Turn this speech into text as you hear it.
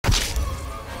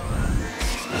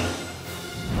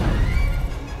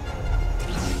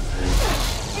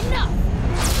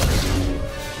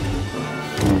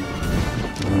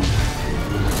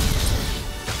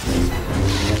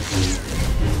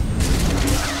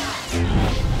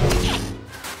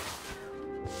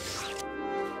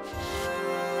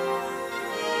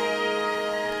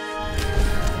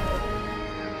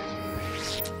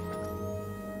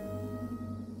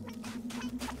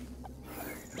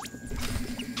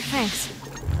Thanks.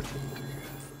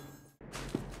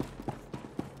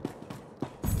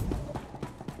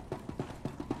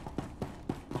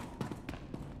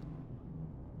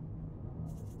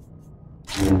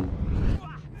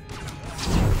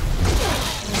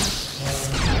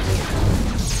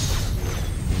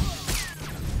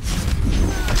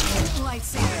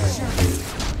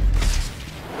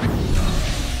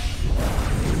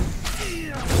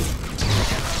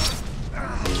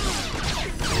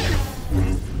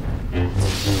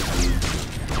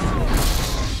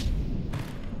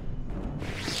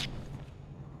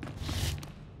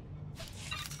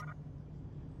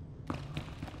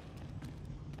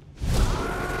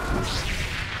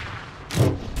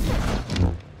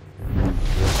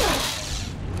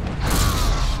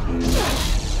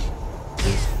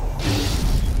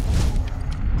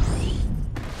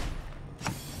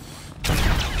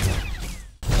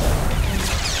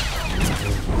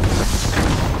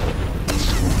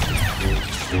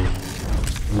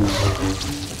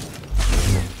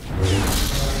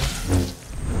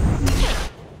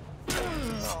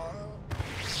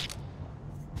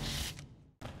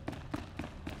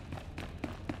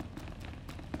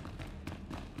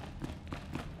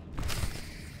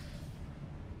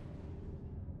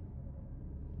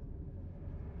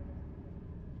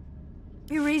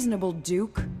 Be reasonable,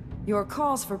 Duke. Your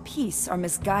calls for peace are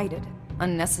misguided,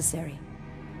 unnecessary.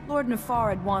 Lord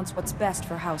Nefarid wants what's best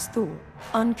for House Thul.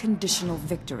 Unconditional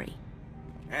victory.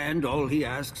 And all he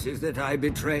asks is that I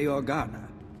betray Organa.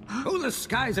 Who the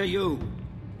skies are you?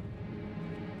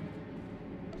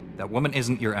 That woman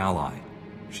isn't your ally.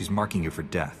 She's marking you for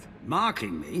death.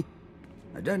 Marking me?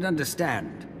 I don't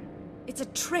understand. It's a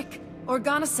trick.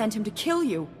 Organa sent him to kill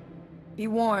you. Be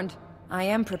warned, I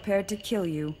am prepared to kill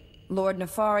you. Lord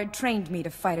Nefarid trained me to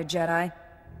fight a Jedi.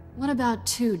 What about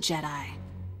 2 Jedi?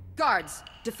 Guards,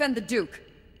 defend the Duke.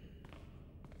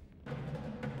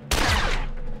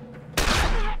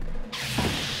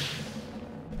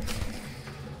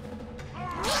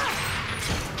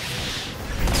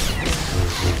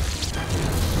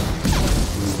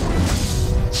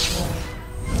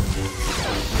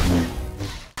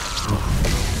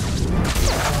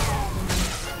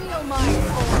 Feel my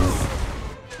force.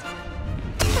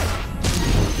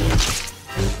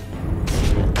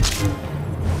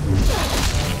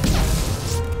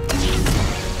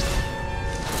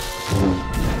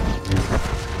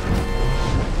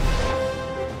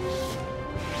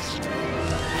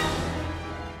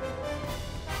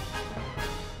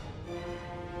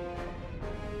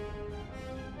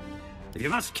 If you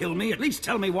must kill me, at least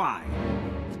tell me why.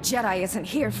 The Jedi isn't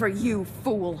here for you,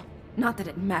 fool. Not that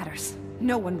it matters.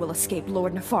 No one will escape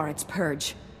Lord Nefarid's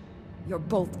purge. You're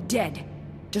both dead,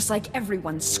 just like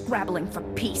everyone scrabbling for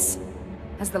peace.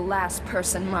 As the last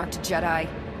person marked Jedi,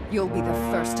 you'll be the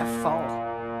first to fall.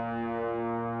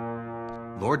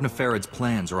 Lord Nefarid's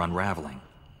plans are unraveling.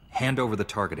 Hand over the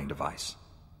targeting device.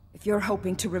 If you're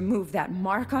hoping to remove that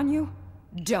mark on you,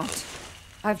 don't.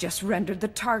 I've just rendered the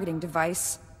targeting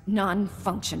device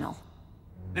non-functional.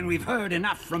 Then we've heard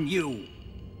enough from you.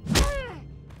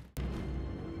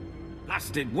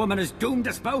 Blasted woman has doomed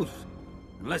us both.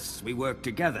 Unless we work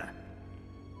together.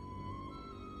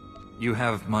 You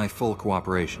have my full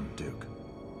cooperation, Duke.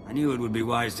 I knew it would be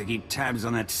wise to keep tabs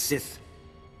on that Sith.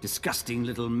 Disgusting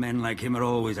little men like him are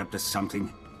always up to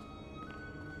something.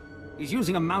 He's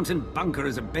using a mountain bunker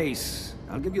as a base.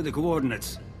 I'll give you the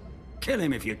coordinates. Kill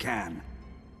him if you can.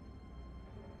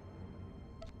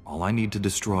 All I need to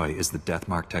destroy is the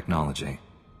Deathmark technology.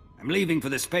 I'm leaving for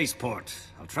the spaceport.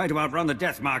 I'll try to outrun the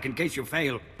Deathmark in case you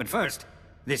fail. But first,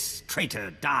 this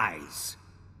traitor dies.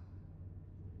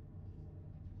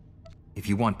 If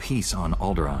you want peace on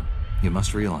Alderaan, you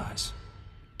must realize,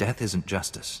 death isn't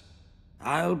justice.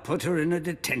 I'll put her in a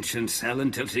detention cell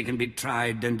until she can be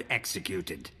tried and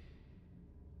executed.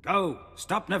 Go,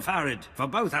 stop Nefarid, for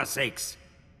both our sakes.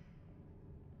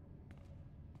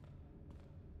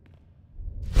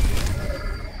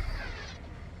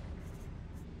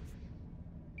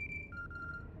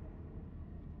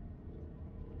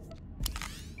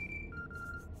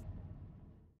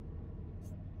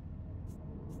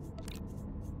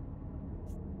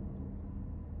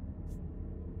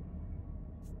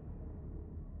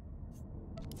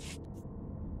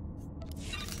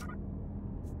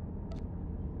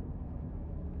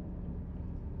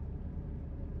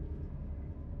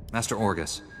 Master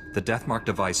Orgus, the Deathmark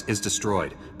device is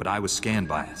destroyed, but I was scanned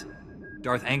by it.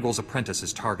 Darth Angle's apprentice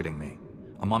is targeting me.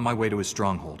 I'm on my way to his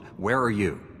stronghold. Where are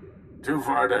you? Too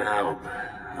far to help.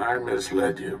 I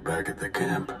misled you back at the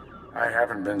camp. I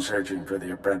haven't been searching for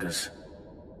the apprentice.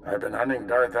 I've been hunting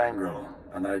Darth Angle,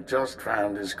 and I just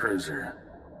found his cruiser.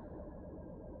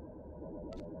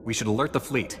 We should alert the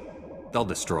fleet. They'll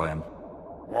destroy him.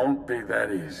 Won't be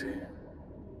that easy.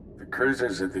 The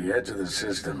cruiser's at the edge of the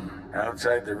system,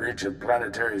 outside the reach of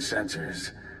planetary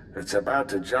sensors. It's about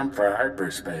to jump for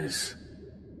hyperspace.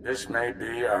 This may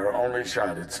be our only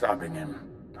shot at stopping him.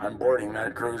 I'm boarding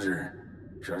that cruiser.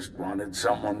 Just wanted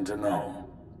someone to know.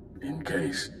 In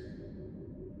case.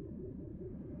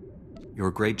 You're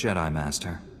a great Jedi,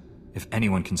 Master. If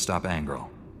anyone can stop Angro,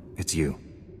 it's you.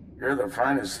 You're the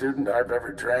finest student I've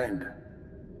ever trained.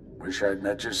 Wish I'd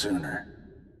met you sooner.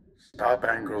 Stop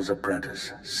Angro's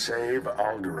apprentice. Save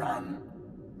Alderaan.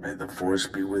 May the Force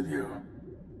be with you.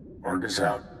 Orgus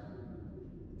out.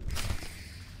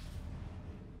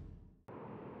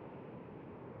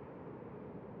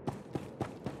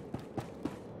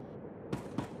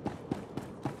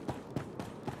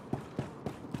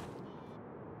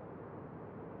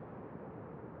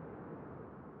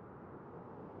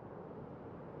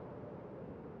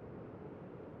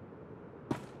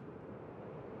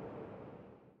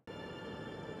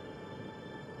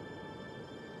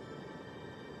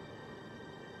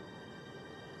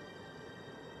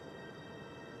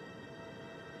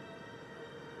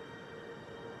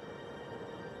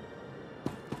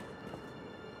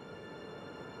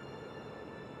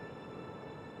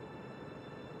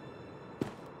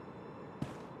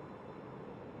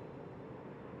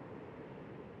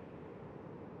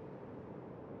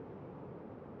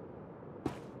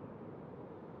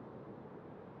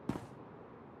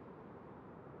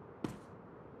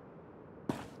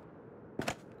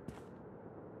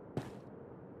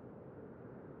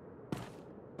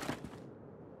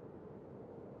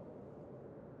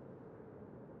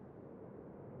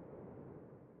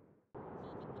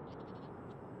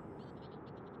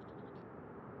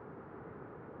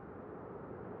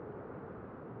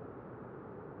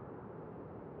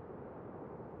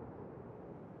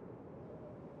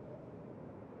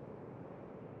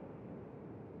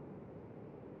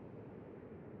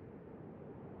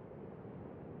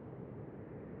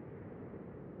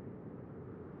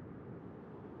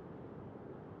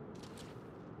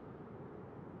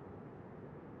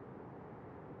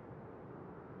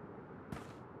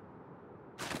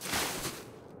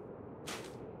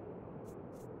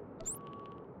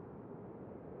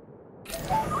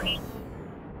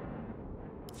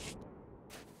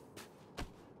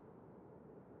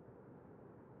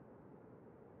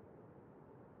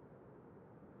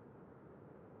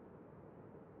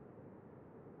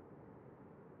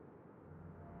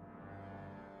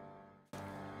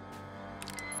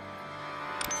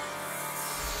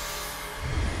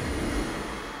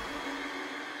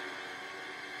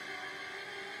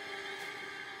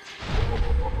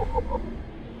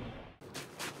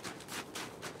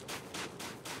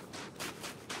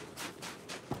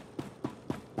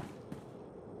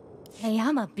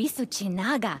 Leyama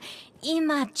bisuchinaga,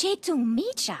 ima chetu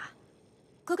micha.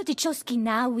 Kukutichoski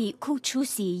nawi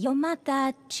kuchusi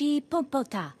yomata chi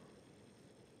pompota.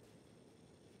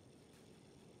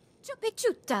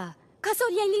 Chupichuta,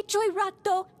 kasolyeli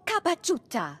choirato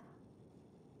kapachuta.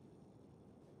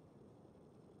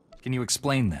 Can you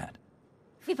explain that?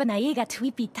 Fipanaiga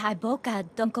twipi taiboka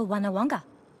donko wanawanga.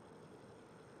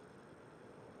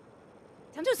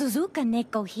 Tanto Suzuka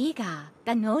neko higa,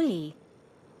 ganoli.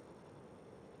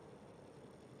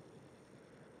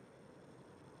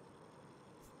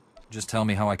 Just tell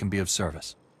me how I can be of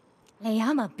service.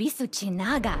 Leyama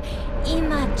bisuchinaga,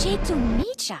 ima chetu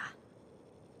micha.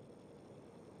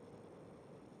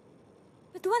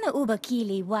 Tuana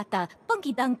ubakili wata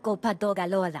pongkidanko padoga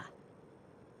lola.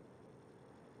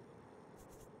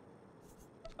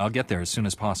 I'll get there as soon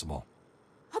as possible.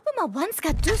 Hopama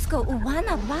wanska dusko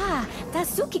uwana wa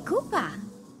tasuki kupa.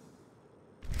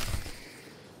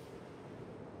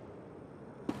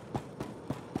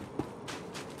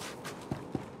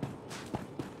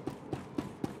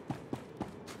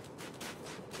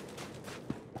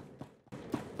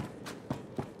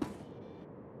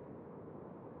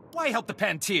 Why help the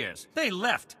Pantiers? They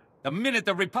left. The minute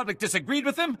the Republic disagreed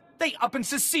with them, they up and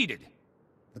seceded.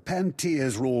 The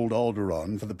Pantiers ruled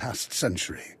Alderaan for the past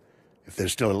century. If they're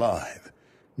still alive,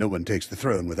 no one takes the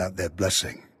throne without their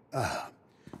blessing. Ah,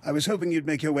 I was hoping you'd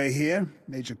make your way here.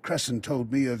 Major Crescent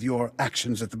told me of your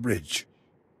actions at the bridge.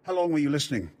 How long were you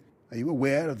listening? Are you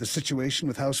aware of the situation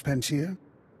with House Pantier?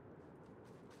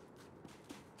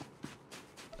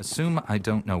 Assume I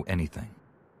don't know anything.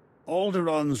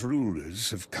 Alderaan's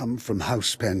rulers have come from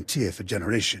House Pantier for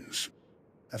generations.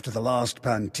 After the last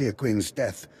Pantier Queen's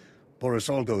death, Boris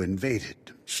Olgo invaded,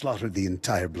 slaughtered the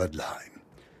entire bloodline.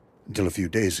 Until a few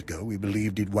days ago, we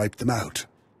believed he'd wiped them out.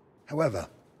 However,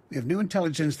 we have new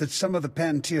intelligence that some of the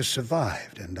Pantiers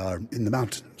survived and are in the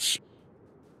mountains.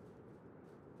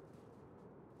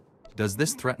 Does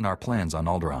this threaten our plans on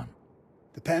Alderaan?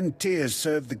 The Pantiers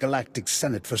served the Galactic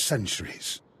Senate for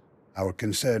centuries. Our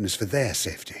concern is for their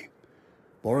safety.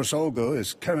 Boris Olgo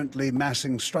is currently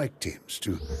massing strike teams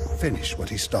to finish what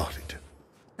he started.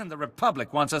 And the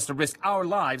Republic wants us to risk our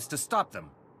lives to stop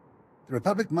them. The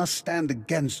Republic must stand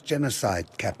against genocide,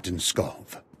 Captain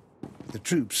Skov. The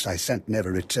troops I sent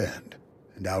never returned,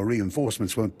 and our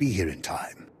reinforcements won't be here in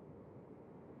time.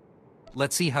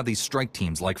 Let's see how these strike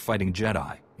teams like fighting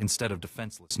Jedi instead of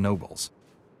defenseless nobles.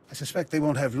 I suspect they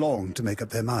won't have long to make up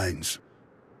their minds.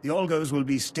 The Olgos will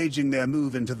be staging their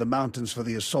move into the mountains for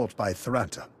the assault by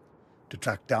Tharanta. To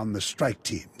track down the strike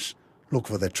teams, look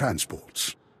for their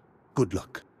transports. Good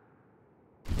luck.